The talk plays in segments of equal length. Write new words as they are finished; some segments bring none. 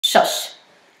Shush.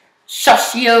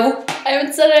 Shush you. I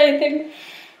haven't said anything.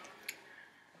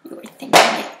 You were thinking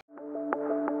it.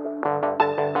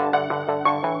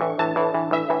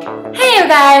 Hey you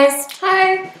guys.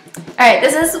 Hi. Alright,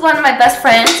 this is one of my best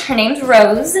friends. Her name's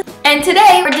Rose. And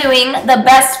today we're doing the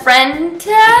best friend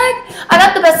tag. I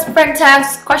got the best friend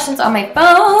tags questions on my phone.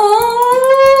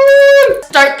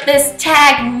 Start this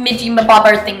tag Midgie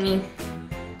Mabobber thingy.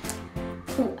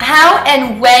 How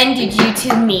and when did you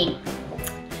two meet?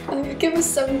 I think it was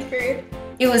 7th grade.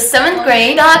 It was 7th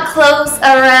grade. Got close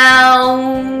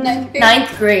around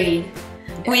 9th grade.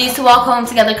 Yeah. We used to walk home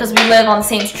together because we live on the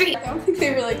same street. I don't think they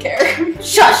really care.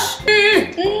 Shush!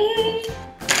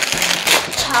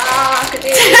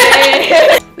 Chocolate.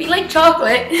 We like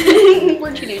chocolate.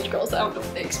 We're teenage girls. I don't know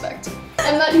what they expect.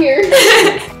 I'm not here.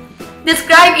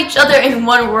 Describe each other in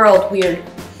one word. Weird.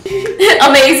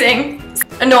 Amazing.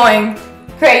 Annoying.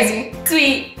 Crazy.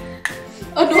 Sweet.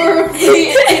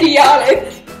 Adorably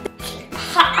idiotic.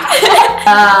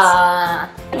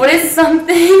 What is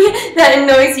something that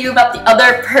annoys you about the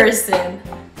other person?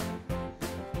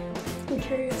 I'm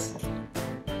curious.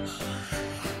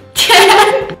 Did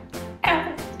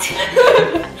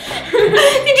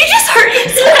you just hurt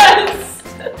yourself?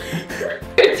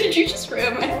 Did you just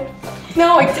ram my head?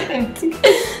 No, I didn't.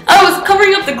 I was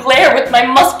covering up the glare with my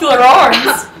muscular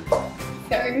arms.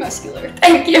 Very muscular.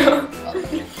 Thank you.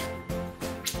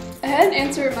 I had an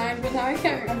answer in mind, but now I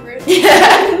can't remember it.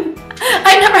 Yeah.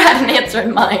 I never had an answer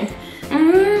in mind.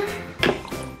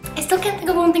 I still can't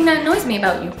think of one thing that annoys me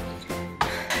about you.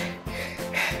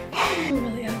 I'm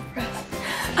really out of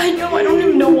breath. I know, I don't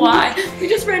even know why. We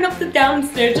just ran up the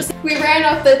downstairs. We ran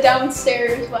up the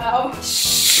downstairs, wow.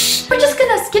 Shh. We're just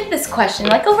gonna skip this question,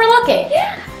 like overlook it.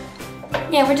 Yeah.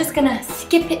 Yeah, we're just gonna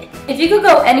skip it. If you could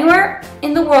go anywhere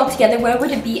in the world together, where would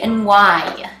it be and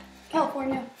why?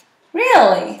 California.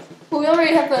 Really? Well, we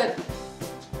already have the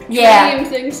Yeah.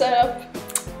 thing set up.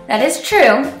 That is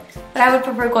true. But I would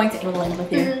prefer going to England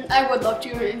with you. I would love to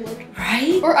go to England.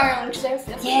 Right? Or Ireland, because I have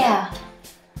family. Yeah.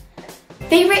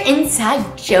 Favorite inside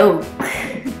joke?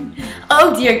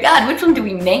 Oh dear God, which one do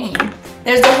we name?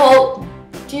 There's the whole,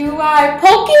 do I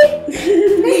poke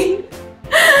it?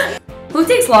 Who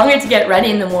takes longer to get ready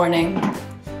in the morning?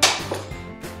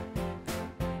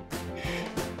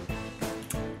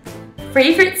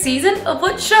 Favorite season of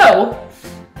what show?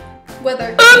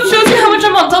 Weather. Oh, it shows you how much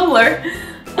I'm on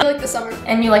Tumblr. I like the summer.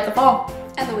 And you like the fall.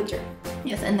 And the winter.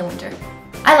 Yes, and the winter.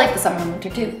 I like the summer and winter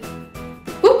too.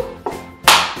 Woo.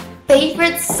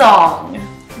 Favorite song?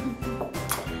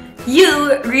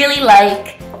 You really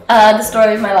like The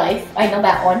Story of My Life. I know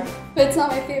that one. But it's not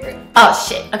my favorite. Oh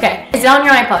shit, okay. Is it on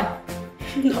your iPod?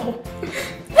 No.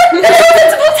 What?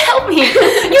 That's supposed to help me.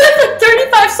 You have like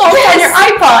 35 songs on your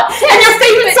iPod, and your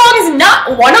favorite song is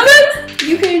not one of them?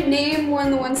 You could name one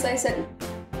of the ones that I said.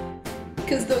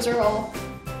 Because those are all.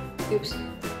 Oops.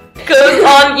 Goes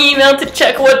on email to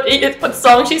check what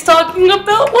song she's talking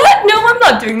about. What? No, I'm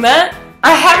not doing that.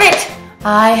 I have it.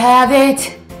 I have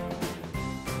it.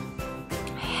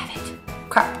 I have it.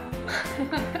 Crap.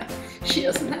 She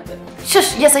doesn't have it.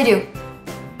 Shush. Yes, I do.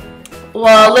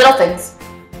 Well, Little Things.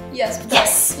 Yes.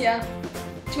 Yes. Yeah.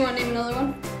 Do you want to name another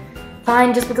one?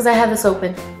 Fine, just because I have this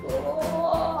open.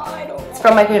 Oh, I don't know. It's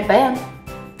from my favorite band.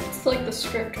 It's like the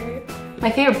script, right?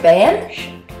 My favorite band?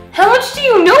 How much do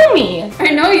you know me?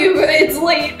 I know you, but it's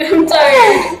late. I'm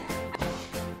tired.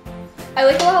 I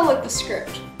like a lot of like the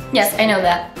script. Yes, I know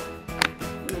that.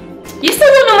 You still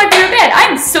don't know my favorite band. I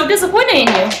am so disappointed in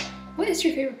you. What is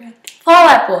your favorite band? Fall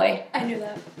Out Boy. I knew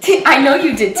that. I know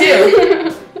you did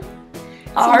too.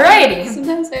 Alrighty.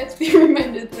 Sometimes I have to be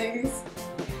reminded things.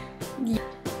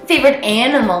 Favorite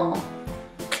animal?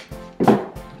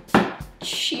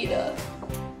 Cheetah.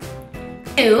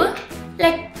 Ew.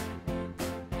 Like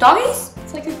doggies?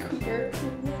 It's like a cougar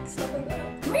and like stuff like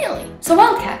that. Really? So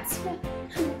wildcats. Yeah.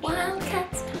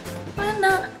 Wildcats. We're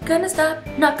not gonna stop.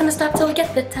 Not gonna stop till we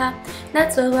get the top.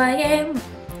 That's who I am.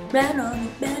 Bet on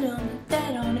it, bet on it,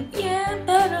 bet on it. Yeah,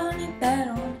 bet on it, bet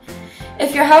on it.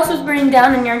 If your house was burning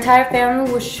down and your entire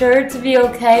family was sure to be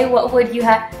okay, what would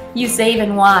you save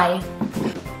and why?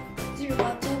 Is your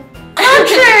laptop?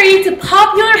 Contrary to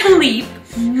popular belief,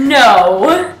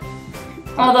 no.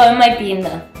 Although it might be in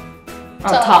the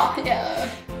on top. Yeah.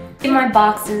 In my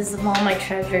boxes of all my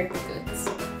treasured goods.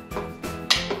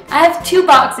 I have 2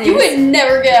 boxes. You would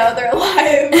never get out of there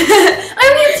alive. I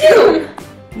would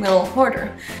too. Little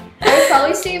hoarder. I would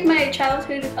probably save my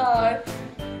childhood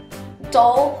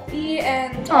Dolly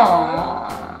and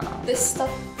this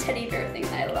stuffed teddy bear thing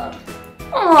that I love.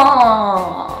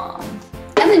 Aww.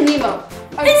 And the Nemo.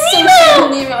 I would The so Nemo!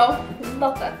 save Nemo.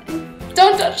 Love that thing.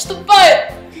 Don't touch the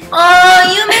butt!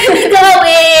 Oh, you made me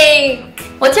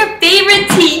going. What's your favorite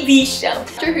TV show?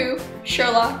 Doctor Who,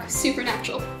 Sherlock,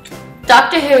 Supernatural.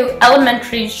 Doctor Who,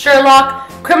 Elementary, Sherlock,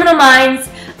 Criminal Minds,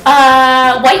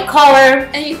 White Collar.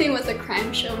 Anything with a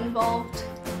crime show involved.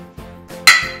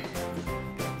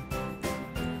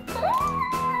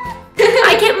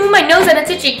 I can't move my nose and it's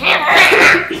itchy.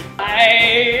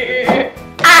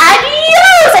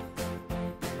 Adios!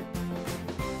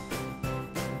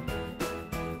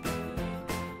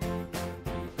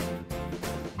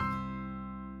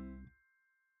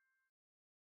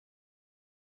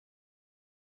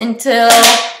 Until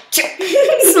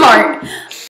smart.